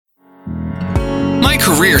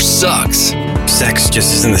career sucks. Sex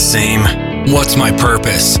just isn't the same. What's my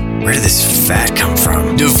purpose? Where did this fat come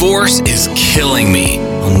from? Divorce is killing me.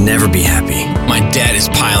 I'll never be happy. My debt is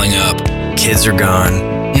piling up. Kids are gone.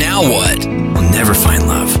 Now what? I'll never find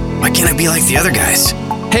love. Why can't I be like the other guys?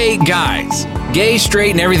 Hey guys, gay,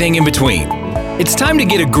 straight, and everything in between. It's time to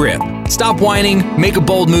get a grip. Stop whining, make a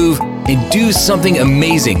bold move, and do something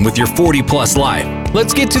amazing with your 40-plus life.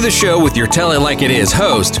 Let's get to the show with your Tell It Like It Is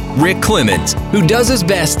host, Rick Clemens, who does his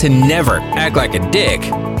best to never act like a dick,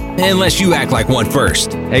 unless you act like one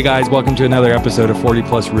first. Hey guys, welcome to another episode of 40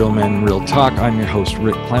 Plus Real Men, Real Talk. I'm your host,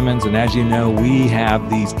 Rick Clemens, and as you know, we have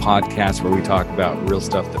these podcasts where we talk about real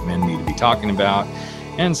stuff that men need to be talking about,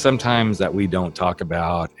 and sometimes that we don't talk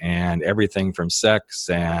about, and everything from sex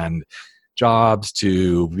and jobs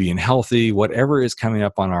to being healthy, whatever is coming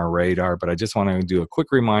up on our radar. But I just want to do a quick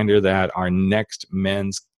reminder that our next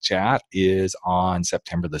men's chat is on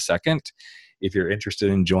September the 2nd. If you're interested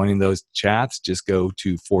in joining those chats, just go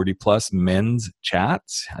to 40 Plus Men's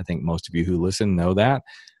Chats. I think most of you who listen know that,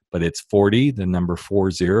 but it's 40, the number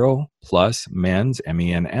 40 plus men's,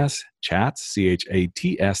 MENS, chats,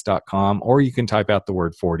 CHATS.com, or you can type out the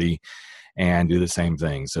word 40 and do the same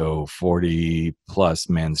thing. So 40 Plus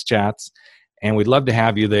Men's Chats. And we'd love to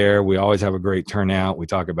have you there. We always have a great turnout. We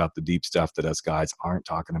talk about the deep stuff that us guys aren't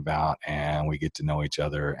talking about, and we get to know each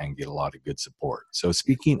other and get a lot of good support. So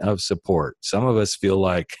speaking of support, some of us feel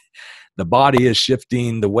like the body is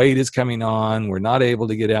shifting, the weight is coming on, we're not able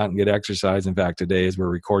to get out and get exercise. In fact, today as we're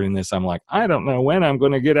recording this, I'm like, I don't know when I'm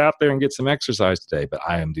going to get out there and get some exercise today, but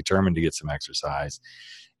I am determined to get some exercise.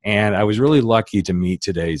 And I was really lucky to meet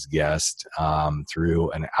today's guest through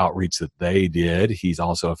an outreach that they did. He's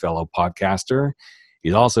also a fellow podcaster.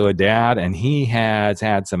 He's also a dad, and he has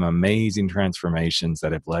had some amazing transformations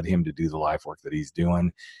that have led him to do the life work that he's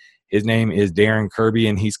doing. His name is Darren Kirby,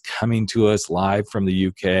 and he's coming to us live from the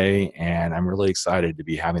UK. And I'm really excited to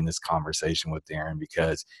be having this conversation with Darren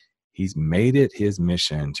because he's made it his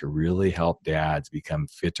mission to really help dads become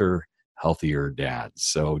fitter, healthier dads.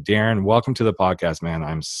 So Darren, welcome to the podcast, man.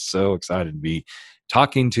 I'm so excited to be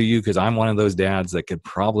talking to you because I'm one of those dads that could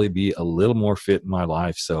probably be a little more fit in my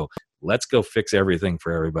life. So let's go fix everything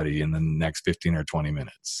for everybody in the next 15 or 20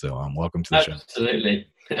 minutes. So welcome to the show. Absolutely.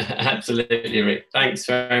 Absolutely, Rick. Thanks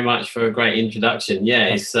very much for a great introduction. Yeah,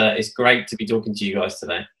 it's great to be talking to you guys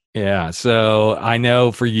today. Yeah. So I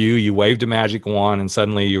know for you, you waved a magic wand and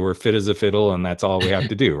suddenly you were fit as a fiddle, and that's all we have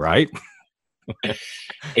to do, right?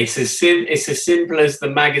 It's as simple as the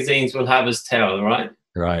magazines will have us tell, right?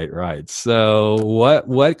 Right. So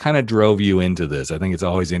what kind of drove you into this? I think it's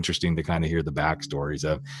always interesting to kind of hear the backstories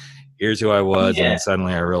of here's who I was, and then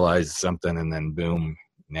suddenly I realized something, and then boom,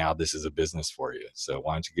 now this is a business for you. So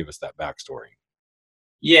why don't you give us that backstory?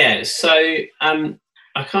 Yeah. So I'll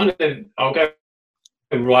go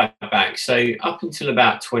right back. So up until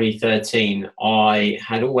about 2013, I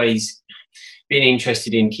had always been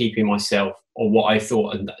interested in keeping myself, or what I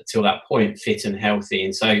thought until that point, fit and healthy.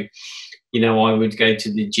 And so, I would go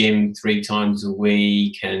to the gym 3 times a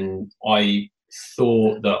week, and I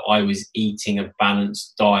thought that I was eating a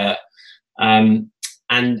balanced diet.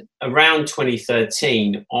 And around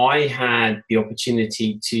 2013, I had the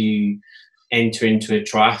opportunity to enter into a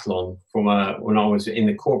triathlon when I was in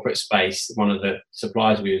the corporate space. One of the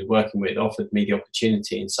suppliers we were working with offered me the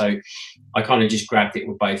opportunity. And so I kind of just grabbed it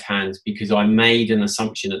with both hands because I made an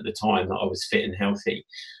assumption at the time that I was fit and healthy.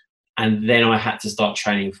 And then I had to start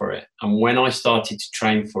training for it. And when I started to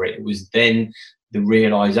train for it, it was then the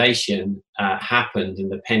realization happened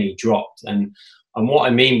and the penny dropped. And what I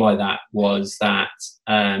mean by that was that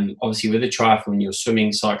obviously with a triathlon, you're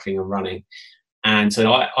swimming, cycling and running. And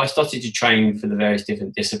so I started to train for the various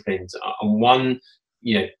different disciplines. And one,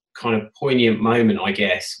 kind of poignant moment, I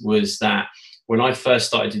guess, was that when I first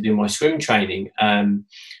started to do my swim training,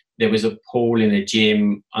 there was a pool in a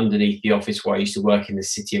gym underneath the office where I used to work in the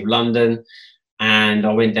City of London. And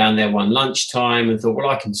I went down there one lunchtime and thought, well,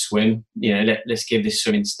 I can swim. Let's give this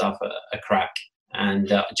swimming stuff a crack.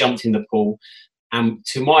 And I jumped in the pool. And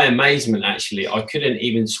to my amazement, actually, I couldn't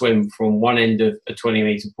even swim from one end of a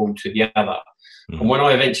 20-meter pool to the other. And when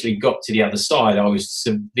I eventually got to the other side, I was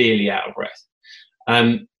severely out of breath.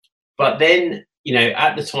 But then,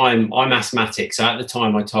 at the time, I'm asthmatic. So at the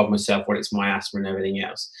time, I told myself, well, it's my asthma and everything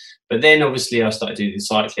else. But then, obviously, I started doing the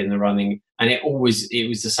cycling, the running, and it was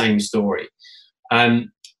the same story. And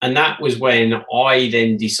that was when I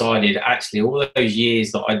then decided, actually, all those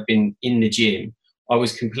years that I'd been in the gym, I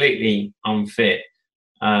was completely unfit.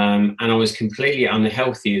 And I was completely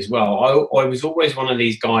unhealthy as well. I was always one of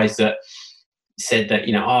these guys that said that,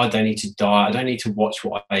 I don't need to diet. I don't need to watch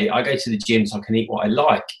what I eat. I go to the gym so I can eat what I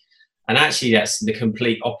like. And actually, that's the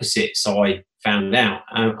complete opposite. So I found out.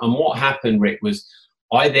 And what happened, Rick, was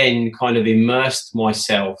I then kind of immersed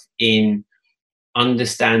myself in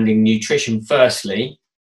understanding nutrition firstly.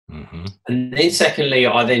 Mm-hmm. And then secondly,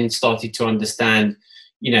 I then started to understand,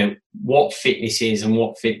 what fitness is and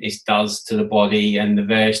what fitness does to the body and the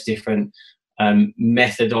various different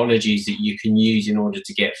methodologies that you can use in order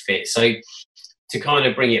to get fit. So to kind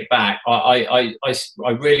of bring it back, I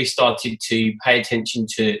really started to pay attention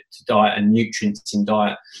to diet and nutrients in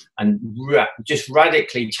diet, and just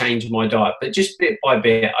radically change my diet, but just bit by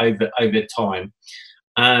bit over time.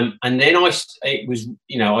 And then I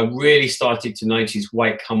really started to notice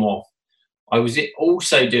weight come off. I was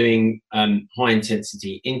also doing high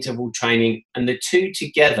intensity interval training, and the two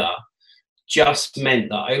together just meant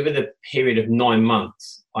that over the period of 9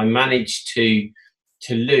 months, I managed to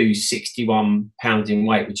lose 61 pounds in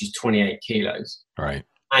weight, which is 28 kilos. Right.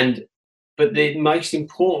 But the most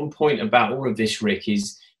important point about all of this, Rick,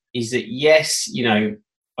 is that yes,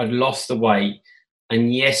 I'd lost the weight,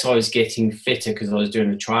 and yes, I was getting fitter because I was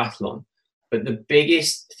doing a triathlon. But the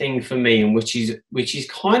biggest thing for me, and which is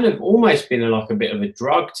kind of almost been like a bit of a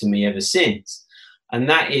drug to me ever since, and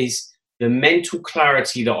that is the mental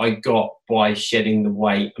clarity that I got by shedding the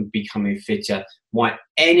weight and becoming fitter. My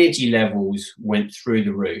energy levels went through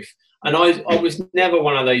the roof. And I was never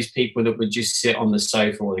one of those people that would just sit on the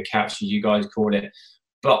sofa or the couch, as you guys call it.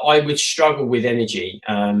 But I would struggle with energy,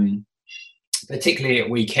 particularly at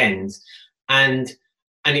weekends. And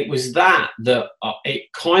it was that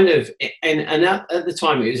it kind of, and at the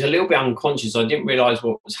time, it was a little bit unconscious. I didn't realize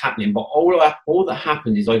what was happening. But all that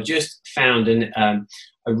happened is I just found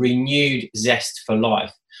a renewed zest for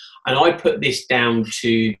life. And I put this down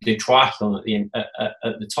to the triathlon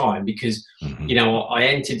at the time, because, I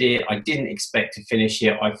entered it. I didn't expect to finish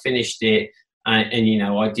it. I finished it, and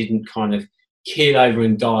I didn't kind of keel over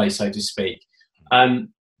and die, so to speak.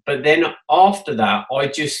 But then after that,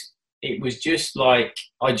 it was just like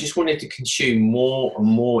I just wanted to consume more and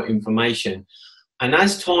more information. And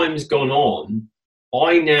as time's gone on,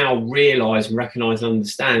 I now realise and recognise and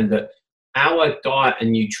understand that our diet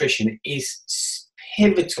and nutrition is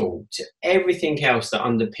pivotal to everything else that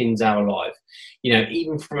underpins our life.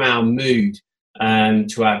 Even from our mood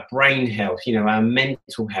to our brain health, our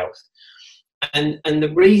mental health. And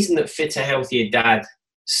the reason that Fitter Healthier Dad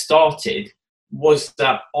started was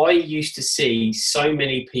that I used to see so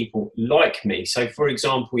many people like me. So, for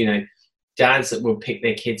example, dads that will pick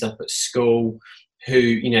their kids up at school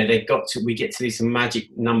who, we get to this magic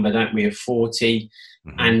number, don't we, of 40.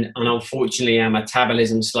 Mm-hmm. And unfortunately, our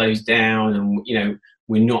metabolism slows down, and,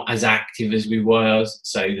 we're not as active as we were.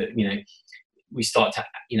 So that, we start to,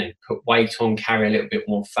 put weight on, carry a little bit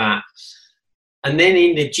more fat. And then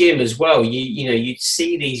in the gym as well, you'd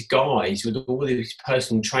see these guys with all these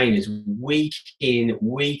personal trainers week in,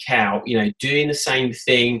 week out, doing the same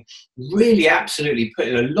thing, really absolutely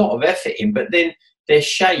putting a lot of effort in, but then their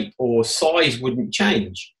shape or size wouldn't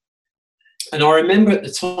change. And I remember at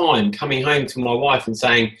the time coming home to my wife and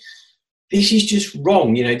saying, this is just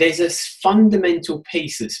wrong. There's a fundamental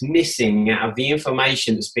piece that's missing out of the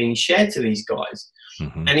information that's being shared to these guys.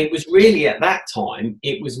 Mm-hmm. And it was really at that time,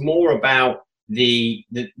 it was more about the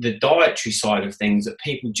dietary side of things that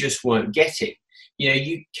people just weren't getting.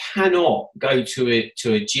 You cannot go to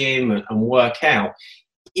a gym and work out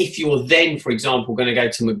if you're then, for example, going to go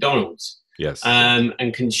to McDonald's. Yes.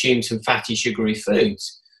 And consume some fatty, sugary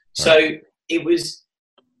foods. Right. So it was,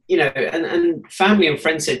 and family and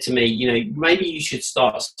friends said to me, maybe you should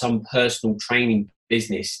start some personal training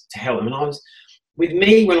business to help them. And I was, with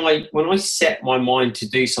me, when I set my mind to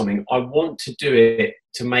do something, I want to do it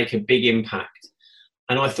to make a big impact.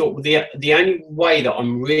 And I thought the only way that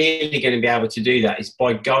I'm really going to be able to do that is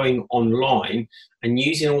by going online and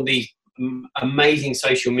using all these amazing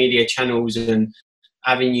social media channels and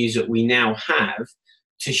avenues that we now have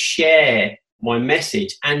to share my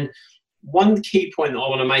message. And one key point that I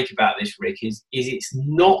want to make about this, Rick, is it's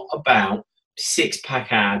not about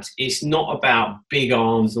six-pack abs. It's not about big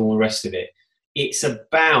arms and all the rest of it. It's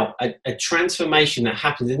about a transformation that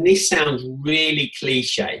happens. And this sounds really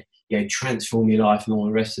cliche, transform your life and all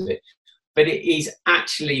the rest of it. But it is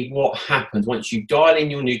actually what happens once you dial in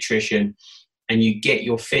your nutrition and you get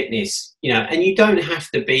your fitness, and you don't have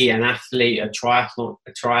to be an athlete, a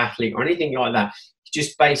triathlete or anything like that. It's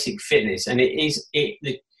just basic fitness. And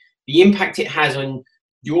the impact it has on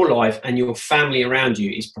your life and your family around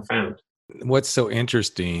you is profound. What's so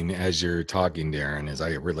interesting as you're talking, Darren, is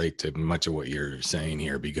I relate to much of what you're saying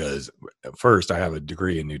here because first I have a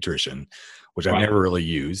degree in nutrition, which I've Right. never really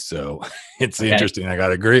used. So it's Okay. interesting. I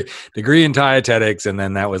got a degree in dietetics. And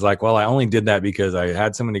then that was like, well, I only did that because I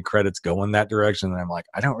had so many credits going that direction. And I'm like,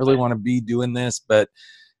 I don't really want to be doing this, but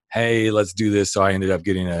hey, let's do this. So I ended up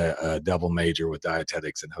getting a double major with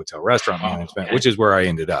dietetics and hotel restaurant management, Okay. which is where I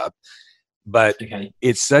ended up. But Okay.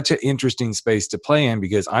 it's such an interesting space to play in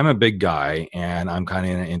because I'm a big guy and I'm kind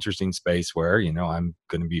of in an interesting space where, I'm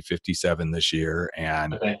going to be 57 this year.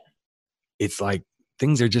 And Okay. it's like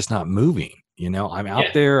things are just not moving. I'm out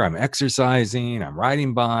Yeah. there, I'm exercising, I'm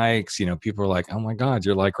riding bikes. People are like, oh my God,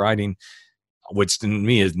 you're like riding, which to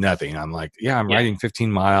me is nothing. I'm like, yeah, I'm Yeah. riding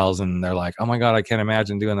 15 miles. And they're like, oh my God, I can't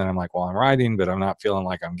imagine doing that. I'm like, well, I'm riding, but I'm not feeling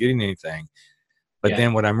like I'm getting anything. But Yeah.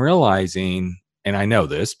 then what I'm realizing, and I know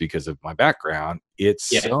this because of my background,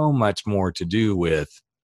 it's Yeah. so much more to do with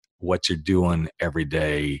what you're doing every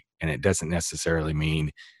day. And it doesn't necessarily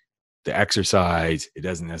mean the exercise. It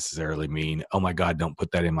doesn't necessarily mean, oh my God, don't put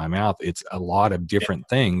that in my mouth. It's a lot of different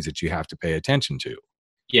things that you have to pay attention to.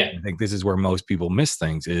 Yeah. I think this is where most people miss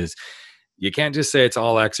things is you can't just say it's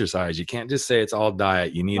all exercise. You can't just say it's all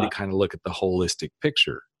diet. You need to Right. kind of look at the holistic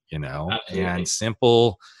picture, Absolutely. and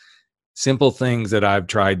simple things that I've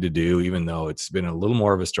tried to do, even though it's been a little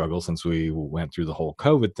more of a struggle since we went through the whole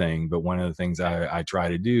COVID thing. But one of the things I try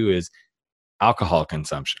to do is alcohol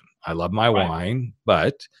consumption. I love my Right. wine,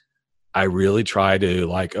 but I really try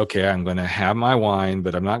to okay, I'm going to have my wine,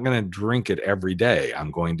 but I'm not going to drink it every day.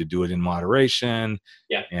 I'm going to do it in moderation.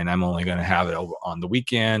 Yeah. And I'm only going to have it on the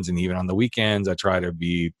weekends. And even on the weekends, I try to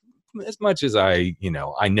be as much as I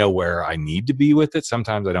know where I need to be with it.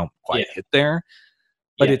 Sometimes I don't quite hit there.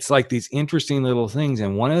 But Yeah. it's like these interesting little things.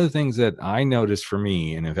 And one of the things that I noticed for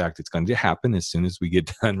me, and in fact, it's going to happen as soon as we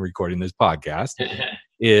get done recording this podcast,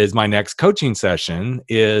 is my next coaching session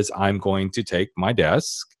is I'm going to take my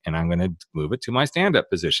desk and I'm going to move it to my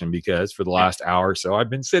stand-up position because for the last hour or so I've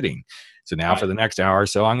been sitting. So now for the next hour or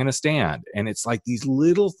so, I'm going to stand. And it's like these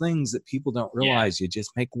little things that people don't realize. You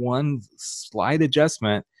just make one slight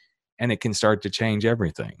adjustment and it can start to change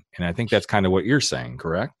everything. And I think that's kind of what you're saying,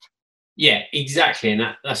 correct? Yeah, exactly.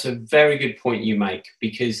 And that's a very good point you make,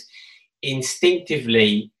 because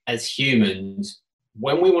instinctively as humans,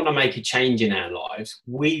 when we want to make a change in our lives,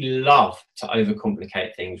 we love to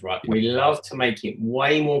overcomplicate things, right? We love to make it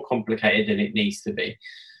way more complicated than it needs to be.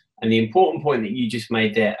 And the important point that you just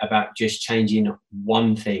made there about just changing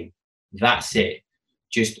one thing, that's it.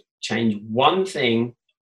 Just change one thing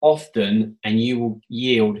often and you will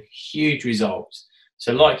yield huge results.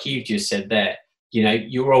 So like you just said there,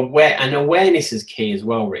 you're aware, and awareness is key as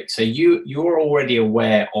well, Rick. So you're already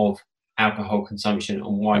aware of alcohol consumption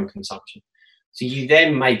and wine consumption. So you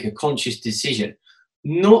then make a conscious decision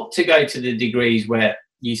not to go to the degrees where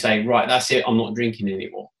you say, right, that's it, I'm not drinking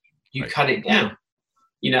anymore. You cut it down,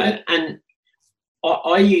 and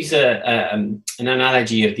I use an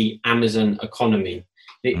analogy of the Amazon economy.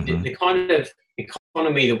 The kind of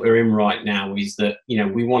economy that we're in right now is that,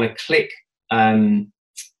 we want to click,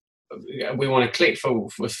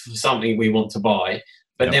 for something we want to buy,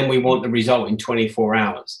 but then we want the result in 24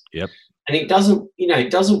 hours. Yep. And it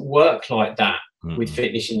doesn't work like that with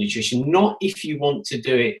fitness and nutrition, not if you want to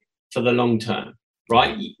do it for the long term,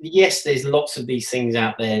 right? Yes, there's lots of these things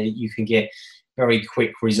out there that you can get very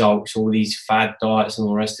quick results, all these fad diets and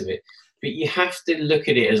all the rest of it. But you have to look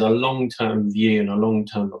at it as a long-term view and a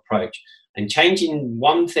long-term approach. And changing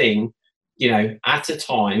one thing, at a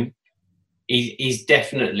time is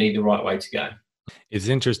definitely the right way to go. It's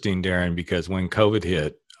interesting, Darren, because when COVID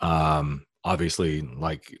hit, obviously,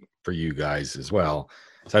 like for you guys as well,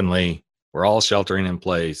 suddenly we're all sheltering in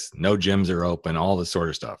place, no gyms are open, all this sort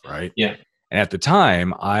of stuff, right? Yeah. And at the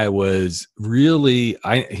time, I was really,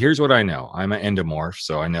 here's what I know. I'm an endomorph,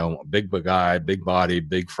 so I know big guy, big body,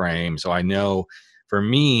 big frame. So I know for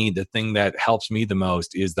me, the thing that helps me the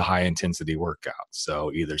most is the high intensity workout.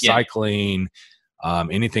 So either cycling,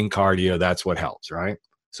 anything cardio, that's what helps, right?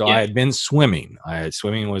 So I had been swimming.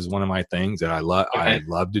 Swimming was one of my things that I love. Okay. I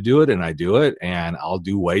love to do it, and I do it. And I'll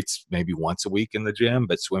do weights maybe once a week in the gym,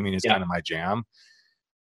 but swimming is kind of my jam.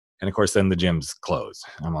 And of course, then the gym's closed.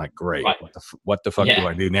 I'm like, great. Right. What the fuck do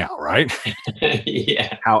I do now, right?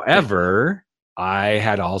 Yeah. However, I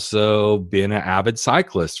had also been an avid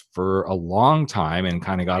cyclist for a long time and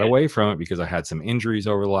kind of got away from it because I had some injuries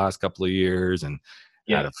over the last couple of years and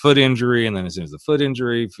had a foot injury. And then as soon as the foot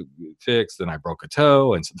injury fixed, then I broke a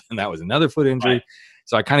toe. And so then that was another foot injury. Right.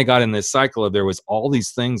 So I kind of got in this cycle of there was all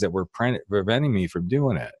these things that were preventing me from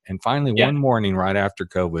doing it. And finally, one morning right after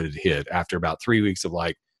COVID hit, after about 3 weeks of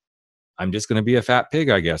like, I'm just going to be a fat pig,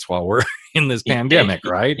 I guess, while we're, in this pandemic,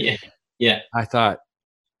 right? Yeah. Yeah. I thought,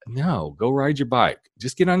 no, go ride your bike.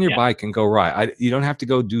 Just get on your Yeah. bike and go ride. You don't have to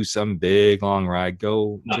go do some big long ride.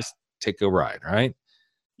 Go No. just take a ride, right?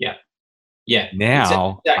 Yeah. Yeah.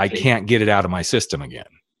 Now I Exactly. can't get it out of my system again.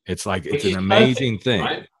 It's like, it's Which an is amazing perfect, thing.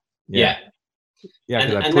 right? Yeah. Yeah. Yeah.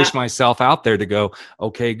 Because I And pushed that, myself out there to go,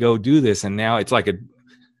 okay, go do this. And now it's like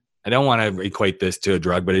I don't want to equate this to a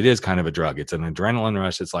drug, but it is kind of a drug. It's an adrenaline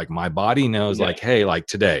rush. It's like my body knows, Yeah. like, hey, like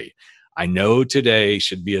today, I know today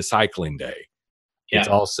should be a cycling day. It's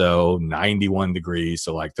Yeah. also 91 degrees,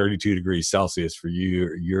 so like 32 degrees Celsius for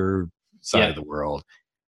your side Yeah. of the world.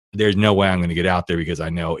 There's no way I'm going to get out there because I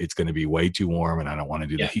know it's going to be way too warm and I don't want to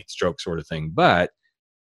do the Yeah. heat stroke sort of thing. But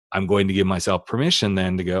I'm going to give myself permission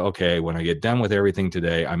then to go, okay, when I get done with everything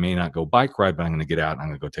today, I may not go bike ride, but I'm going to get out and I'm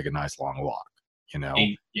going to go take a nice long walk, you know?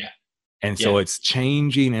 Yeah. And so Yeah. it's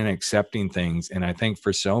changing and accepting things. And I think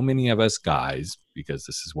for so many of us guys, because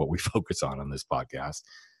this is what we focus on this podcast,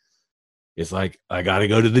 it's like, I got to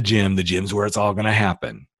go to the gym. The gym's where it's all going to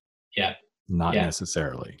happen. Yeah. Not Yeah.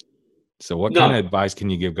 necessarily. So what No. kind of advice can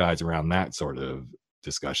you give guys around that sort of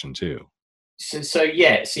discussion too? So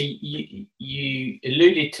you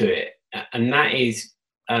alluded to it, and that is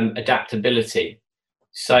adaptability.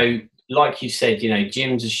 So, like you said,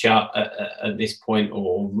 gyms are shut at this point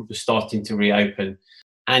or starting to reopen.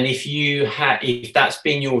 And if that's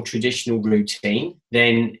been your traditional routine,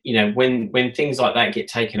 then when things like that get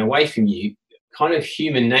taken away from you, kind of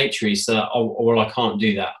human nature is that, oh, well, I can't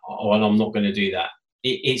do that, or I'm not going to do that.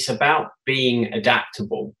 It's about being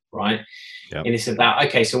adaptable, right? Yep. And it's about,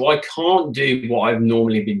 okay, so I can't do what I've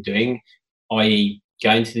normally been doing, i.e.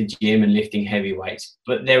 going to the gym and lifting heavy weights,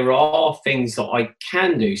 but there are things that I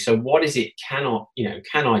can do. So what is it can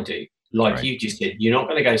I do? Like Right. you just said, you're not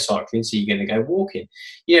going to go cycling, so you're going to go walking.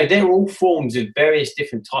 They're all forms of various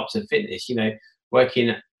different types of fitness,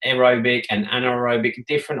 working aerobic and anaerobic,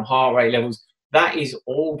 different heart rate levels. That is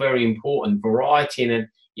all very important. Variety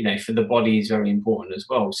for the body is very important as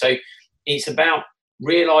well. So it's about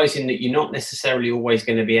realizing that you're not necessarily always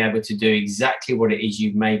going to be able to do exactly what it is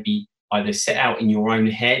you maybe either set out in your own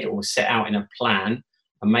head or set out in a plan,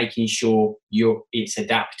 and making sure it's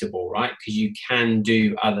adaptable, right? Because you can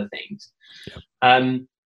do other things. Yep. And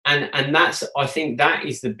I think that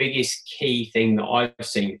is the biggest key thing that I've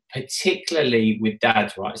seen, particularly with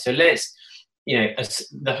dads, right? So let's,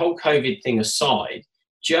 the whole COVID thing aside,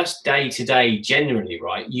 just day to day generally,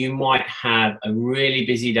 right? You might have a really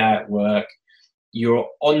busy day at work. You're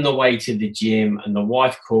on the way to the gym and the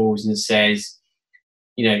wife calls and says,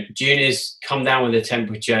 Junior's come down with the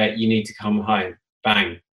temperature, you need to come home.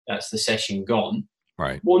 Bang, that's the session gone.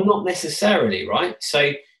 Right. Well, not necessarily, right?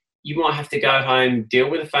 So you might have to go home, deal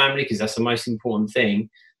with the family, because that's the most important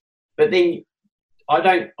thing. But then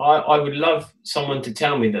I would love someone to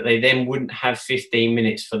tell me that they then wouldn't have 15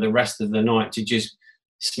 minutes for the rest of the night to just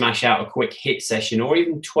smash out a quick hit session, or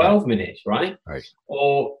even 12 minutes, right? Right.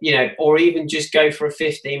 Or even just go for a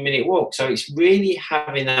 15-minute walk. So it's really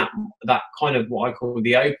having that kind of what I call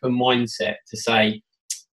the open mindset to say,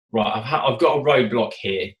 right, I've got a roadblock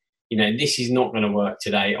here. This is not going to work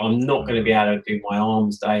today. I'm not going to be able to do my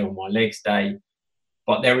arms day or my legs day,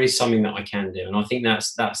 but there is something that I can do. And I think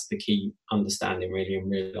that's the key understanding, really,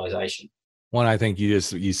 and realization. One, I think you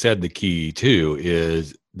said the key too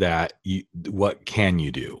is that what can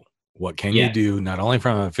you do? What can you do not only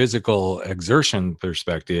from a physical exertion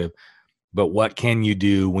perspective, but what can you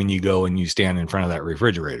do when you go and you stand in front of that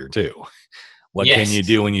refrigerator too? What can you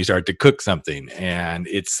do when you start to cook something? And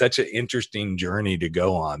it's such an interesting journey to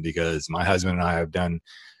go on, because my husband and I have done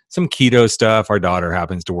some keto stuff. Our daughter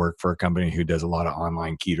happens to work for a company who does a lot of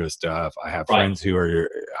online keto stuff. I have friends who are,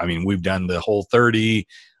 we've done the Whole30.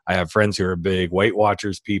 I have friends who are big Weight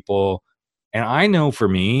Watchers people. And I know for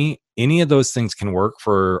me, any of those things can work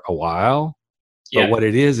for a while. But what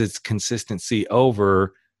it is, it's consistency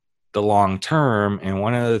over the long term. And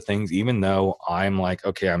one of the things, even though I'm like,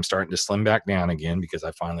 okay, I'm starting to slim back down again because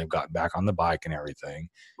I finally got back on the bike and everything.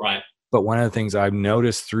 Right. But one of the things I've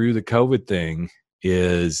noticed through the COVID thing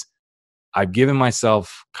is I've given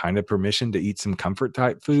myself kind of permission to eat some comfort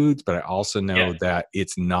type foods, but I also know that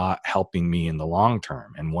it's not helping me in the long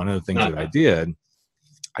term. And one of the things that I did,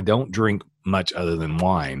 I don't drink much other than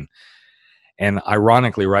wine. And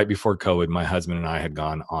ironically, right before COVID, my husband and I had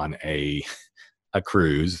gone on a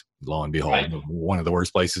cruise. Lo and behold, one of the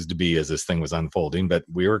worst places to be as this thing was unfolding, but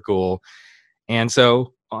we were cool. And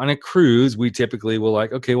so on a cruise, we typically will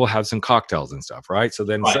like, okay, we'll have some cocktails and stuff, right? So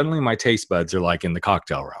then suddenly my taste buds are like in the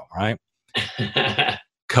cocktail realm, right?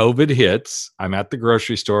 COVID hits. I'm at the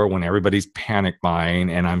grocery store when everybody's panic buying,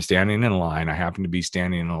 and I'm standing in line. I happen to be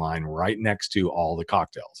standing in a line right next to all the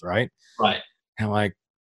cocktails, right? Right. And I'm like,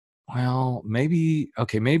 well, maybe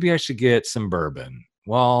I should get some bourbon.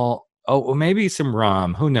 Well, maybe some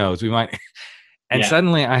rum. Who knows? We might. And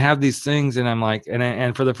suddenly I have these things, and I'm like,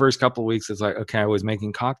 and for the first couple of weeks, it's like, okay, I was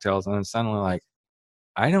making cocktails, and then suddenly like,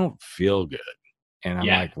 I don't feel good. And I'm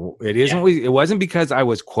like, well, it wasn't because I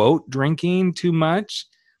was quote drinking too much.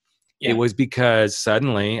 It was because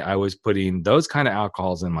suddenly I was putting those kind of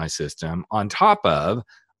alcohols in my system on top of,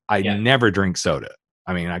 I never drink soda.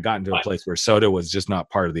 I mean, I got into a place where soda was just not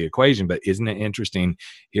part of the equation, but isn't it interesting?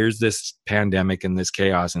 Here's this pandemic and this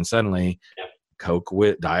chaos, and suddenly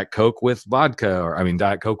Diet Coke with vodka,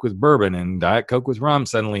 Diet Coke with bourbon and Diet Coke with rum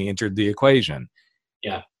suddenly entered the equation.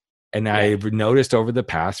 Yeah. And I've noticed over the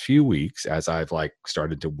past few weeks, as I've like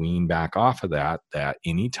started to wean back off of that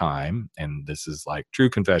anytime, and this is like true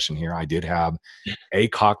confession here, I did have a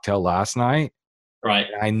cocktail last night. Right.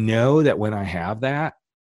 And I know that when I have that,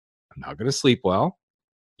 I'm not going to sleep well.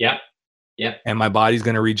 Yeah. Yeah. And my body's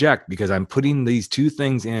going to reject, because I'm putting these two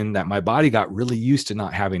things in that my body got really used to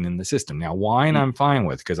not having in the system. Now, wine I'm fine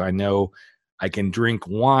with, because I know I can drink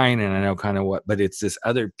wine and I know kind of what, but it's this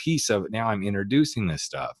other piece of it. Now I'm introducing this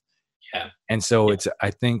stuff. Yeah. And so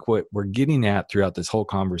I think what we're getting at throughout this whole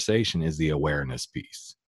conversation is the awareness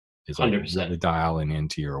piece. Is like 100%. really dialing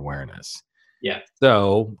into your awareness. Yeah.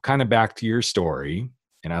 So kind of back to your story.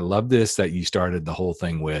 And I love this, that you started the whole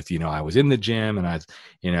thing with, I was in the gym and I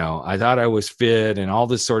thought I was fit and all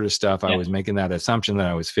this sort of stuff. I was making that assumption that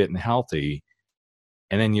I was fit and healthy.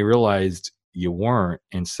 And then you realized you weren't.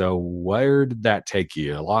 And so where did that take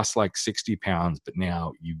you? You lost like 60 pounds, but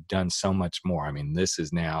now you've done so much more. I mean, this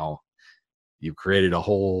is now, you've created a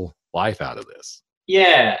whole life out of this.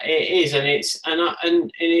 Yeah, it is. And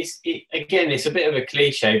again, it's a bit of a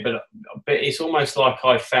cliche, but it's almost like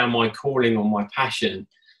I found my calling or my passion.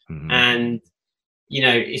 Mm-hmm. And,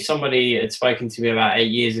 if somebody had spoken to me about 8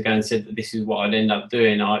 years ago and said that this is what I'd end up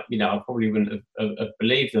doing, I probably wouldn't have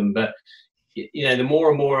believed them. But, the more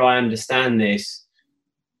and more I understand this,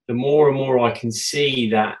 the more and more I can see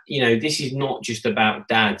that, this is not just about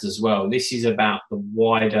dads as well. This is about the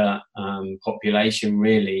wider population,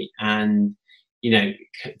 really. And,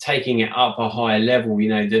 taking it up a higher level,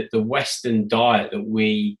 the Western diet that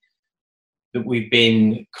we've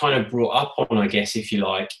been kind of brought up on, I guess, if you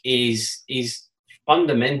like, is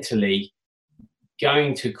fundamentally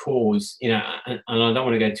going to cause, and I don't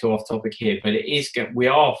want to go too off topic here, but we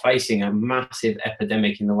are facing a massive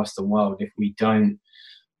epidemic in the Western world if we don't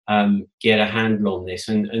get a handle on this.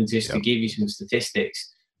 And just to give you some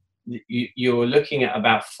statistics, you're looking at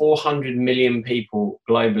about 400 million people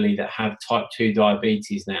globally that have type 2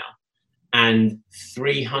 diabetes now, and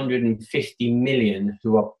 350 million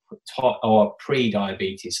who are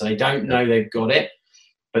pre-diabetes. So they don't know they've got it,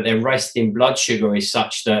 but their resting blood sugar is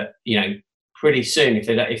such that, pretty soon,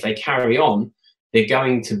 if they carry on, they're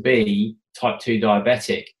going to be type 2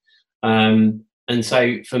 diabetic. And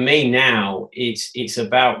so for me now, it's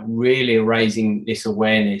about really raising this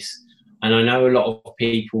awareness. And I know a lot of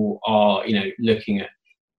people are, looking at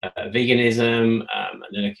veganism,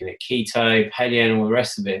 they're looking at keto, paleo, and all the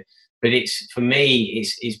rest of it. But for me,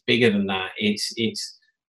 it's bigger than that. It's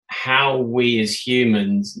how we as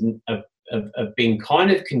humans have been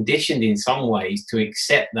kind of conditioned in some ways to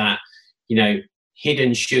accept that,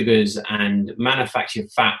 hidden sugars and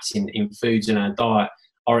manufactured fats in foods in our diet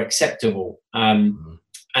are acceptable. And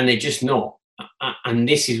they're just not. And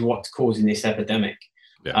this is what's causing this epidemic.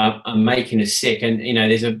 And making us sick. And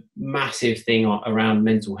there's a massive thing around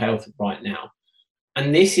mental health right now,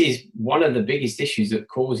 and this is one of the biggest issues that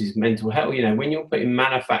causes mental health. When you're putting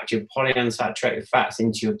manufactured polyunsaturated fats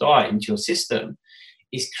into your diet, into your system,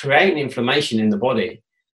 it's creating inflammation in the body,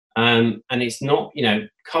 and it's not,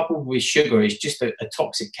 coupled with sugar, is just a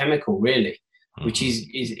toxic chemical, really, which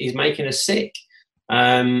is making us sick.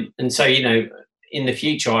 And so in the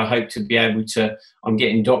future, I hope to be able to, I'm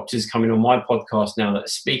getting doctors coming on my podcast now that are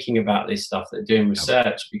speaking about this stuff, that are doing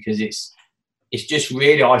research, because it's just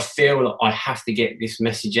really, I feel that I have to get this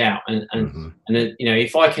message out. And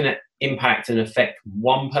if I can impact and affect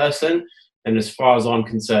one person, then as far as I'm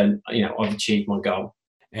concerned, I've achieved my goal.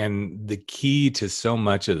 And the key to so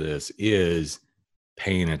much of this is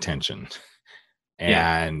paying attention.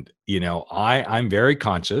 And, I'm very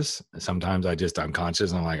conscious. Sometimes I'm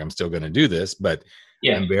conscious and I'm like, I'm still going to do this, but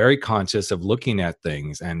I'm very conscious of looking at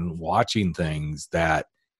things and watching things that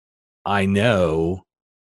I know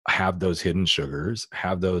have those hidden sugars,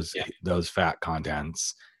 have those fat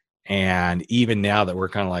contents. And even now that we're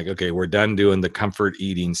kind of like, okay, we're done doing the comfort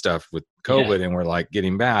eating stuff with COVID and we're like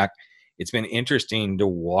getting back, it's been interesting to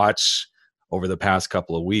watch over the past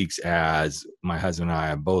couple of weeks as my husband and I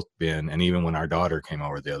have both been, and even when our daughter came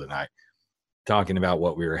over the other night, talking about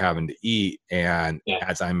what we were having to eat. And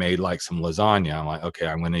as I made like some lasagna, I'm like, okay,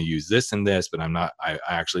 I'm going to use this and this, but I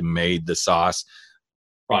actually made the sauce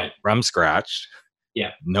from scratch.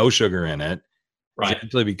 Yeah. No sugar in it. Right.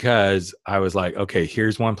 Simply because I was like, okay,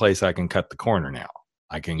 here's one place I can cut the corner now.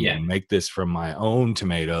 I can make this from my own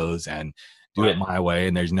tomatoes and do it my way.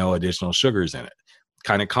 And there's no additional sugars in it.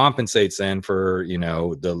 Kind of compensates then for,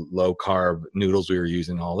 the low carb noodles we were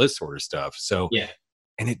using, all this sort of stuff. So,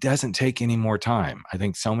 and it doesn't take any more time. I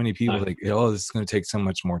think so many people think, oh, this is going to take so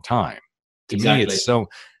much more time. To me, it's so,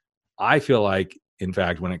 I feel like, in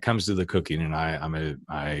fact, when it comes to the cooking, and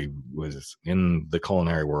I was in the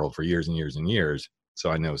culinary world for years and years and years,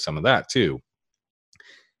 so I know some of that too.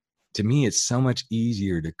 To me, it's so much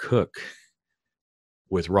easier to cook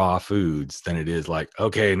with raw foods than it is like,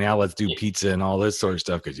 okay, now let's do pizza and all this sort of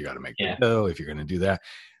stuff, because you got to make the dough if you're going to do that.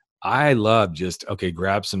 I love just,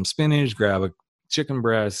 grab some spinach, grab a chicken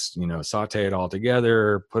breast, saute it all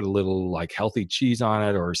together, put a little like healthy cheese on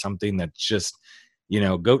it or something that's just,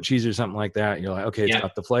 goat cheese or something like that. You're like, okay, it's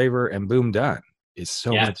got the flavor, and boom, done. It's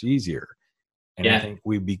so much easier. And I think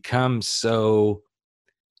we become so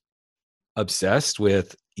obsessed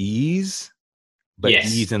with ease, but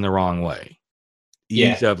ease in the wrong way.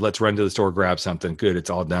 Ease of let's run to the store, grab something good. It's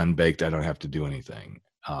all done, baked. I don't have to do anything.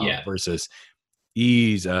 Versus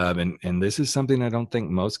ease of, and this is something I don't think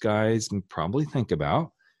most guys probably think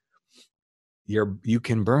about. You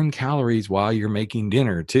can burn calories while you're making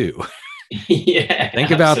dinner too.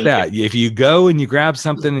 Think about that. If you go and you grab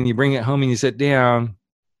something and you bring it home and you sit down,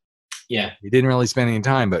 you didn't really spend any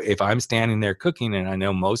time. But if I'm standing there cooking, and I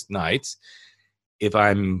know most nights, if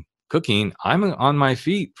I'm cooking, I'm on my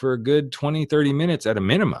feet for a good 20-30 minutes at a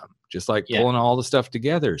minimum, just like pulling all the stuff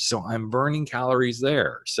together. So I'm burning calories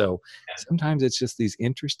there. So sometimes it's just these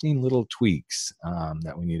interesting little tweaks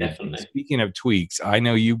that we need to do. Speaking of tweaks, I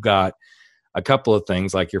know you've got a couple of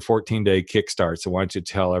things like your 14-day kickstart. So why don't you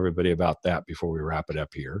tell everybody about that before we wrap it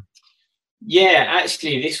up here? Yeah,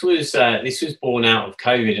 actually, this was born out of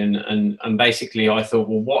COVID, and basically I thought,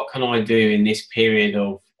 well, what can I do in this period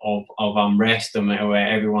of unrest and where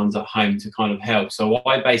everyone's at home to kind of help? So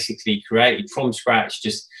I basically created from scratch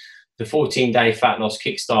just the 14-day fat loss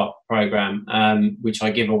kickstart program, which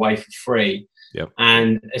I give away for free.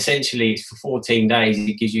 And essentially it's for 14 days.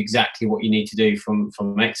 It gives you exactly what you need to do from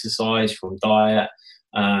exercise, from diet,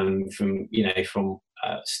 from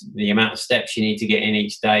the amount of steps you need to get in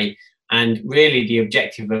each day. And really the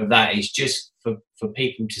objective of that is just for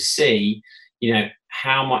people to see,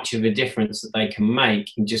 how much of a difference that they can make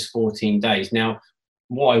in just 14 days. Now,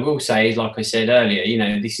 what I will say is, like I said earlier,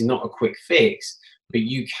 this is not a quick fix, but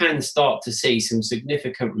you can start to see some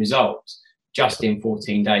significant results just in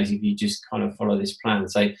 14 days if you just kind of follow this plan.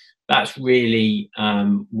 So that's really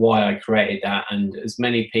why I created that. And as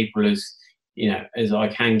many people as I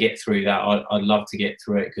can get through that, I'd love to get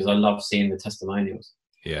through it, because I love seeing the testimonials.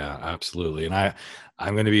 Yeah, absolutely. And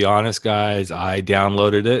I'm going to be honest, guys, I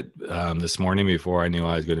downloaded it this morning before I knew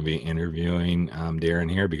I was going to be interviewing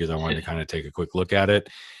Darren here, because I wanted to kind of take a quick look at it.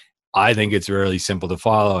 I think it's really simple to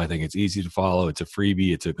follow. I think it's easy to follow. It's a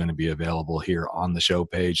freebie. It's going to be available here on the show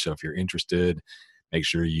page. So if you're interested, make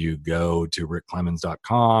sure you go to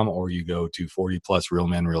rickclemens.com or you go to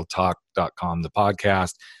 40plusrealmenrealtalk.com, the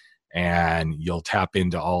podcast, and you'll tap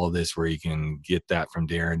into all of this where you can get that from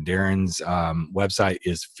Darren. Darren's website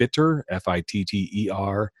is Fitter,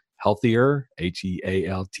 Fitter, Healthier,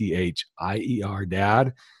 Healthier,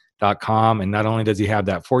 dad.com. And not only does he have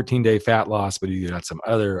that 14-day fat loss, but he's got some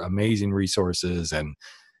other amazing resources and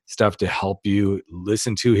stuff to help you.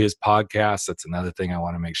 Listen to his podcast. That's another thing I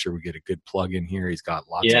want to make sure we get a good plug in here. He's got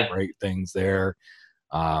lots of great things there.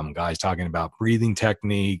 Guys talking about breathing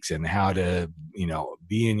techniques and how to,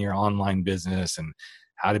 be in your online business and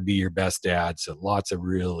how to be your best dad. So lots of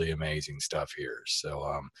really amazing stuff here.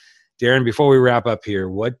 So, Darren, before we wrap up here,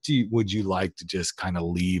 what would you like to just kind of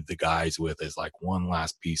leave the guys with as like one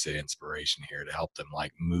last piece of inspiration here to help them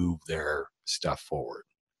like move their stuff forward?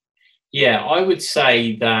 Yeah, I would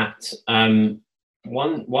say that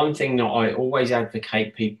one thing that I always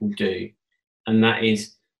advocate people do, and that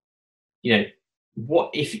is, what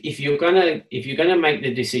if you're gonna make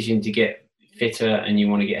the decision to get fitter and you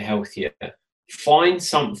want to get healthier, find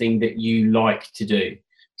something that you like to do.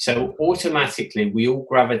 So automatically we all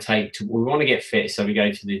gravitate to, we want to get fit, so we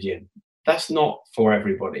go to the gym. That's not for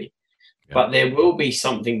everybody, but there will be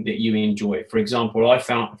something that you enjoy. For example, I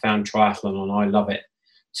found triathlon and I love it.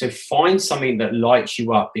 So find something that lights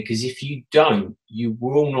you up, because if you don't, you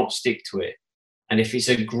will not stick to it. And if it's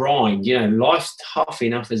a grind, life's tough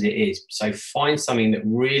enough as it is. So find something that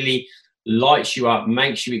really lights you up,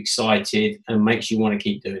 makes you excited, and makes you want to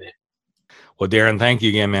keep doing it. Well, Darren, thank you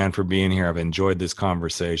again, man, for being here. I've enjoyed this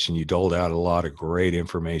conversation. You doled out a lot of great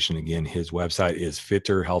information. Again, his website is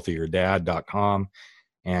fitterhealthierdad.com.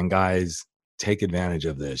 And guys, take advantage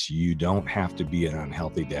of this. You don't have to be an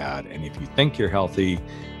unhealthy dad. And if you think you're healthy,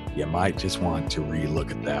 you might just want to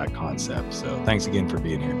relook at that concept. So thanks again for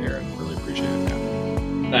being here, Darren. Really appreciate it,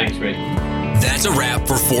 man. Thanks, Rick. That's a wrap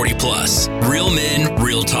for 40 Plus. Real men,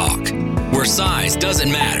 real talk. Where size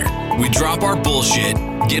doesn't matter. We drop our bullshit,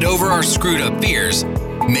 get over our screwed up fears,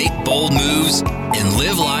 make bold moves, and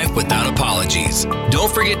live life without apologies.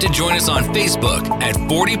 Don't forget to join us on Facebook at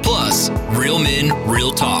 40 Plus Real Men,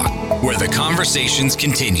 Real Talk, where the conversations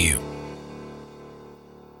continue.